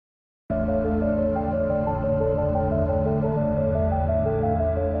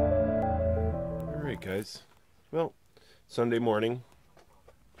guys. Well, Sunday morning.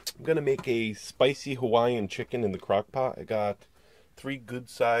 I'm going to make a spicy Hawaiian chicken in the crock pot. I got 3 good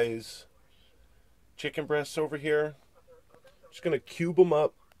size chicken breasts over here. Just going to cube them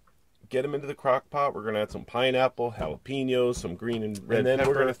up, get them into the crock pot. We're going to add some pineapple, jalapenos, some green and red pepper.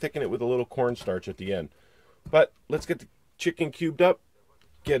 We're going to thicken it with a little cornstarch at the end. But let's get the chicken cubed up,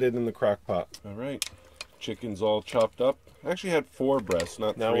 get it in the crock pot. All right, chicken's all chopped up. I actually had 4 breasts,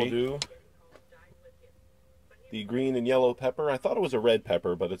 not 3. Now we'll do the green and yellow pepper. I thought it was a red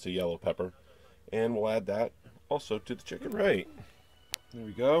pepper, but it's a yellow pepper. And we'll add that also to the chicken. Right. There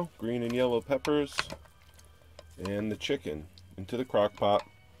we go. Green and yellow peppers and the chicken into the crock pot.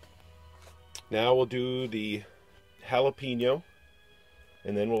 Now we'll do the jalapeno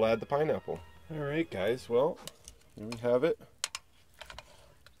and then we'll add the pineapple. All right, guys. Well, here we have it.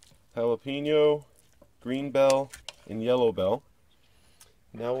 Jalapeno, green bell, and yellow bell.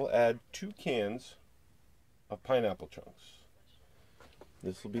 Now we'll add 2 cans of pineapple chunks.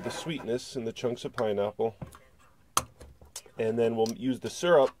 This will be the sweetness in the chunks of pineapple. And then we'll use the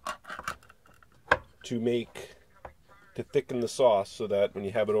syrup to thicken the sauce so that when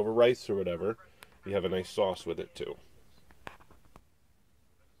you have it over rice or whatever, you have a nice sauce with it too.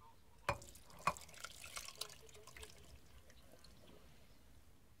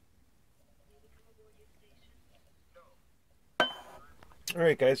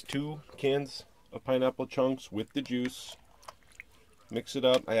 Alright guys, 2 cans of pineapple chunks with the juice. Mix it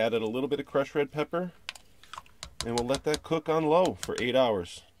up. I added a little bit of crushed red pepper. And we'll let that cook on low for 8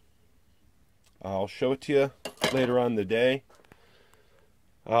 hours. I'll show it to you later on in the day.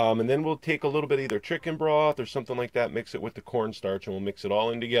 And then we'll take a little bit of either chicken broth or something like that, mix it with the cornstarch, and we'll mix it all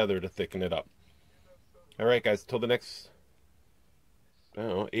in together to thicken it up. Alright guys, till the next, I don't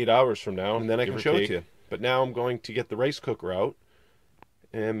know, 8 hours from now, and then I can show it to you. But now I'm going to get the rice cooker out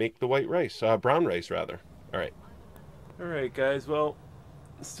and make the white rice, brown rice rather. Alright. Alright guys, well,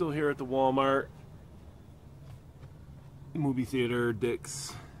 still here at the Walmart. Movie theater,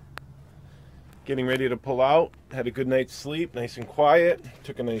 Dick's. Getting ready to pull out. Had a good night's sleep, nice and quiet.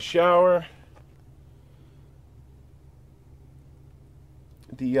 Took a nice shower.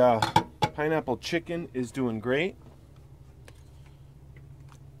 The pineapple chicken is doing great.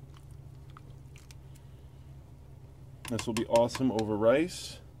 This will be awesome over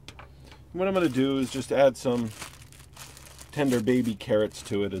rice. What I'm going to do is just add some tender baby carrots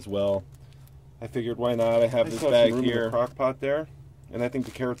to it as well. I figured why not? I have this bag here, crock pot there, and I think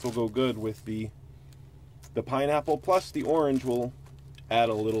the carrots will go good with the pineapple. Plus the orange will add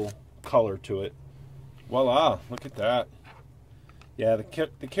a little color to it. Voila! Look at that. Yeah,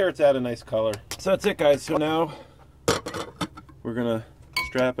 the carrots add a nice color. So that's it, guys. So now we're gonna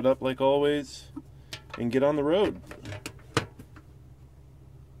strap it up like always and get on the road.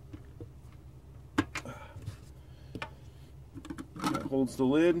 That holds the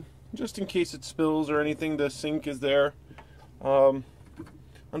lid. Just in case it spills or anything, the sink is there.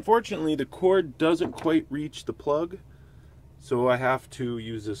 Unfortunately, the cord doesn't quite reach the plug, so I have to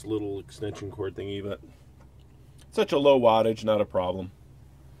use this little extension cord thingy, but such a low wattage, not a problem.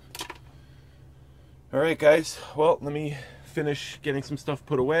 Alright guys, well, let me finish getting some stuff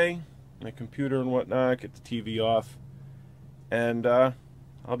put away, my computer and whatnot, get the TV off, and I'll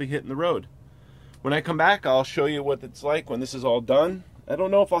be hitting the road. When I come back, I'll show you what it's like when this is all done. I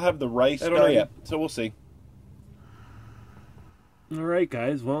don't know if I'll have the rice done. I don't know yet, so we'll see. Alright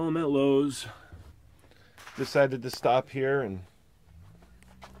guys, well, I'm at Lowe's. Decided to stop here and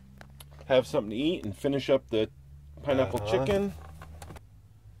have something to eat and finish up the pineapple chicken.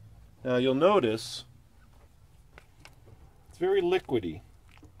 Now you'll notice it's very liquidy.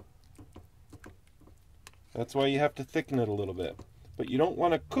 That's why you have to thicken it a little bit. But you don't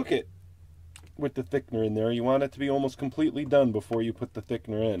want to cook it with the thickener in there. You want it to be almost completely done before you put the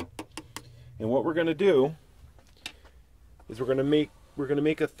thickener in. And what we're going to do is we're going to make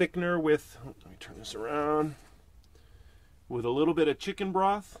a thickener with, let me turn this around, with a little bit of chicken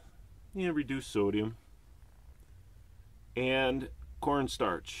broth, reduced sodium, and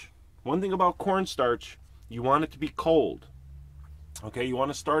cornstarch. One thing about cornstarch, you want it to be cold. Okay, you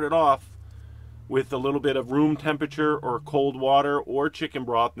want to start it off with a little bit of room temperature or cold water or chicken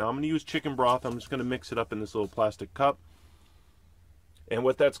broth. Now I'm going to use chicken broth. I'm just going to mix it up in this little plastic cup. And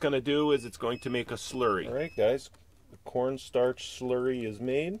what that's going to do is it's going to make a slurry. All right, guys, the cornstarch slurry is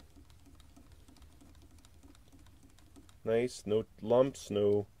made. Nice, no lumps,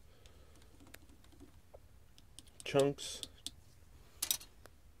 no chunks.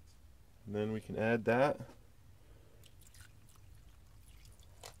 And then we can add that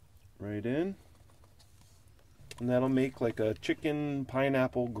right in. And that'll make like a chicken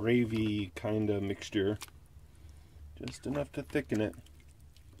pineapple gravy kind of mixture. Just enough to thicken it.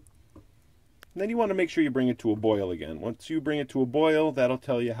 And then you want to make sure you bring it to a boil again. Once you bring it to a boil, that'll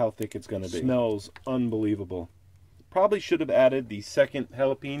tell you how thick it's going to be. Smells unbelievable. Probably should have added the second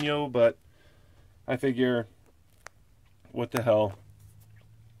jalapeno, but I figure, what the hell?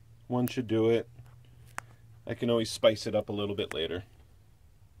 One should do it. I can always spice it up a little bit later.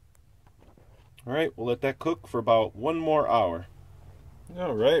 Alright, we'll let that cook for about 1 more hour.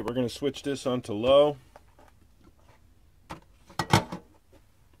 Alright, we're going to switch this onto low.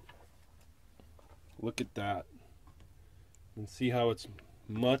 Look at that. And see how it's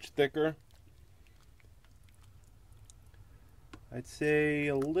much thicker? I'd say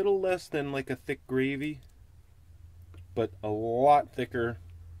a little less than like a thick gravy, but a lot thicker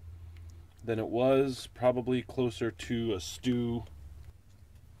than it was. Probably closer to a stew.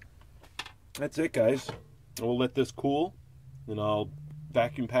 That's it, guys. We'll let this cool, and I'll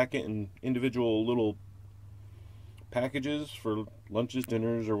vacuum pack it in individual little packages for lunches,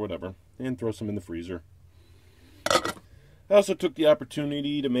 dinners, or whatever, and throw some in the freezer. I also took the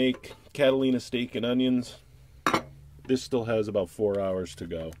opportunity to make Catalina steak and onions. This still has about 4 hours to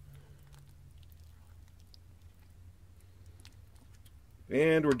go.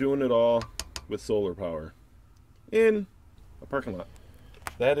 And we're doing it all with solar power in a parking lot.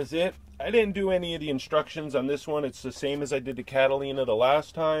 That is it. I didn't do any of the instructions on this one. It's the same as I did the Catalina the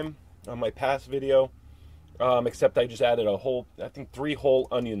last time on my past video. Except I just added a whole, I think 3 whole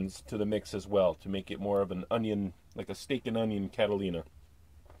onions to the mix as well to make it more of an onion, like a steak and onion Catalina.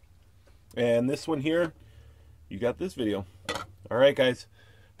 And this one here, you got this video. Alright guys,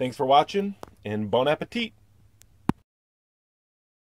 thanks for watching, and bon appetit!